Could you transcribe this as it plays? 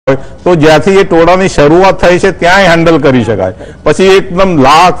તો જ્યાંથી એ ટોળાની શરૂઆત થઈ છે ત્યાં હેન્ડલ કરી શકાય. પછી એકદમ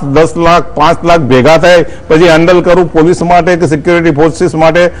લાખ 10 લાખ 5 લાખ ભેગા થાય પછી હેન્ડલ કરવું પોલીસ માટે કે સિક્યુરિટી ફોર્સિસ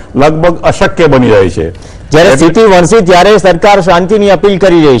માટે લગભગ અશક્ય બની જાય છે. જ્યારે સ્થિતિ વણસી ત્યારે સરકાર શાંતિની અપીલ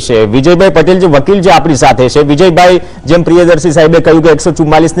કરી રહી છે. વિજયભાઈ પટેલ જે વકીલ જે આપણી સાથે છે, વિજયભાઈ, જેમ પ્રિયદર્શી સાહેબે કહ્યું કે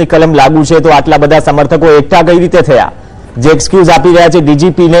 144ની કલમ લાગુ છે તો આટલા બધા સમર્થકો એકઠા કઈ રીતે થયા? જે એક્સક્યુઝ આપી રહ્યા છે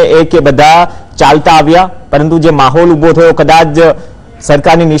ડીજીપી ને એ કે બધા ચાલતા આવ્યા, પરંતુ જે માહોલ ઉભો થયો કદાચ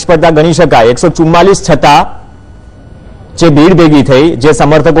સરકારની નિષ્ફળતા ગણી શકાય. 144 છતાં જે ભીડ ભેગી થઈ, જે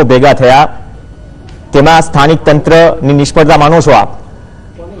સમર્થકો ભેગા થયા, તેમાં સ્થાનિક તંત્રની નિષ્ફળતા માનો છો આપ?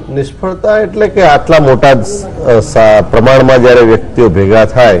 નિષ્ફળતા એટલે કે આટલા મોટા પ્રમાણમાં જ્યારે વ્યક્તિઓ ભેગા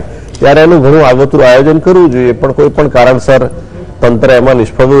થાય ત્યારે એનું ઘણું આગોતરું આયોજન કરવું જોઈએ, પણ કોઈ પણ કારણસર તંત્ર એમાં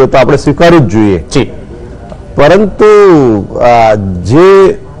નિષ્ફળ હોય તો આપણે સ્વીકારવું જ જોઈએ. પરંતુ જે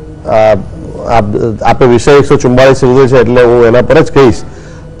આપે વિષય 144 લીધો છે એટલે હું એના પર જ કહીશ,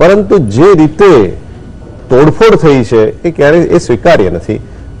 પરંતુ જે રીતે તોડફોડ થઈ છે એ ક્યારેય એ સ્વીકાર્ય નથી.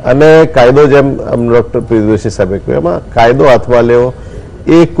 અને કાયદો, જેમ ડોક્ટર પ્રિયદર્શી સાહેબે કહ્યું, એમાં કાયદો હાથમાં લેવો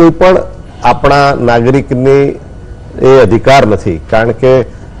એ કોઈ પણ આપણા નાગરિકની એ અધિકાર નથી. કારણ કે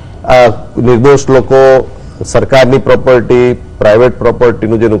નિર્દોષ લોકો, સરકારની પ્રોપર્ટી, પ્રાઇવેટ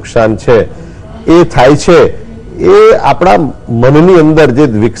પ્રોપર્ટીનું જે નુકસાન છે એ થાય છે, એ આપણા મનની અંદર જે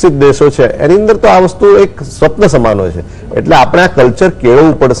વિકસિત દેશો છે એની અંદર તો આ વસ્તુ એક સ્વપ્ન સમાન હોય છે. એટલે આપણે આ કલ્ચર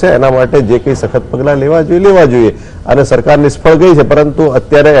કેળવવું પડશે. એના માટે જે કંઈ સખત પગલાં લેવા જોઈએ. અને સરકાર નિષ્ફળ ગઈ છે, પરંતુ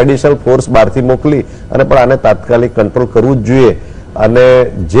અત્યારે એડિશનલ ફોર્સ બહારથી મોકલી અને પણ આને તાત્કાલિક કંટ્રોલ કરવું જ જોઈએ. અને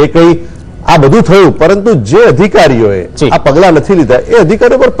જે કંઈ આ બધું થયું, પરંતુ જે અધિકારીઓએ આ પગલાં નથી લીધા એ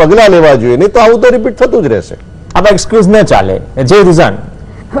અધિકારીઓ પર પગલાં લેવા જોઈએ, નહીં તો આવું તો રિપીટ થતું જ રહેશે. આ એક્સક્યુઝ ન ચાલે. જે રુઝાન,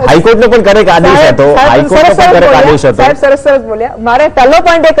 હાઈકોર્ટનો પણ કરેક આદેશ હતો, હાઈકોર્ટનો પણ કરેક આદેશ હતો. સાહેબ સરસ બોલ્યા. મારે પહેલો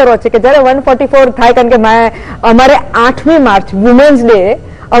પોઈન્ટ એ કરવો છે કે જ્યારે 144 થાય, કારણ કે અમારે 8મી માર્ચ વુમેન્સ ડે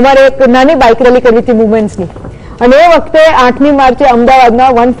અમારે એક નાની બાઇક રેલી કરવી હતી વુમેન્સની, અને એ વખતે 8મી માર્ચે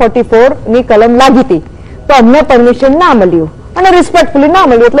અમદાવાદમાં 144 ની કલમ લાગી હતી, તો અમને પરમિશન ના મળ્યું અને રિસ્પેક્ટફુલી ના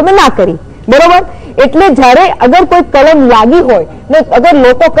મળ્યું એટલે મેં ના કરી. બરોબર? એટલે જ્યારે અગર કોઈ કલમ લાગી હોય ને અગર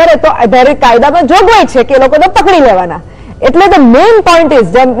લોકો કરે તો આધારે કાયદામાં જોગવાઈ છે કે લોકોને પકડી લેવાના. એટલે the main point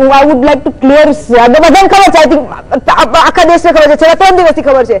is, I would like to clear, બધાને ખબર છે, આઈ થિંક આખા દેશને ખબર છે, છેલ્લા 3 દિવસથી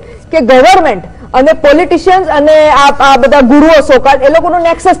ખબર છે કે ગવર્મેન્ટ અને પોલિટિશિયન્સ અને આ બધા ગુરુઓ સોકાલ્ડ એ લોકોનું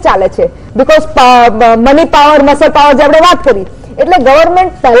નેક્સસ ચાલે છે. Because money power, muscle power જે આપણે વાત કરી, એટલે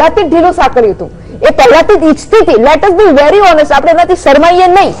ગવર્મેન્ટ પહેલાથી જ ઢીલું સાંકળ્યું હતું, એ પહેલાથી જ ઈચ્છતી હતી. Let us be very honest, આપણે એનાથી શરમાઈએ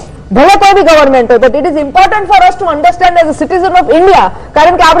નહીં, ભલે કોઈ બી ગવર્મેન્ટ હોય, but it is important for us to understand as a citizen of India.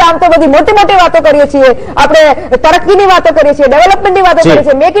 કારણ કે આપણે આમ તો બધી મોટી મોટી વાતો કરીએ છીએ, આપણે તરક્કીની વાતો કરીએ છીએ, ડેવલપમેન્ટની વાતો કરીએ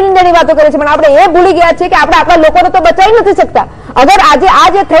છીએ, મેક ઇન ઇન્ડિયાની વાતો કરીએ છીએ, પણ આપણે એ ભૂલી ગયા છીએ કે આપણે આટલા લોકોને તો બચાવી નથી શકતા. અગર આજે આ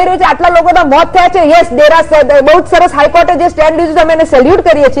જે થઈ રહ્યું છે, આટલા લોકોના મોત થયા છે, યસ દેર આર, બહુ સરસ હાઈકોર્ટે જે સ્ટેન્ડ લીધું છે અમે એને સેલ્યુટ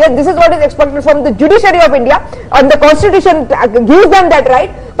કરીએ છીએ. This is what is expected from the judiciary of India, and the constitution gives them that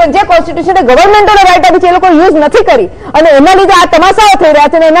right. પણ જે કોન્સ્ટિટ્યુશને ગવર્મેન્ટોને રાઇટ આપી છે એ લોકો યુઝ નથી કરી, અને એના લીધે આ તમાશાઓ થઈ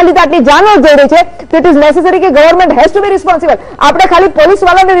રહ્યા છે અને એના લીધે આટલી જાનો જઈ રહી છે. તો ઇટ ઇઝ નેસેસરી કે government has two B responsible. આપણે ખાલી પોલીસ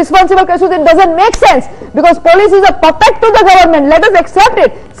વાળાને રિસ્પોન્સિબલ કહીશું, it doesn't make sense, because police is a puppet to the government. Let us accept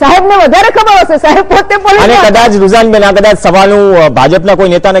it. સાહેબને વધારે ખબર હશે, સાહેબ પોતે પોલીસ. અને કદાચ રુઝાનબેન, આ કદાચ સવાલનું ભાજપના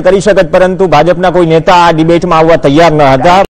કોઈ નેતાને કરી શકત, પરંતુ ભાજપના કોઈ નેતા આ ડિબેટમાં આવવા તૈયાર ન હતા.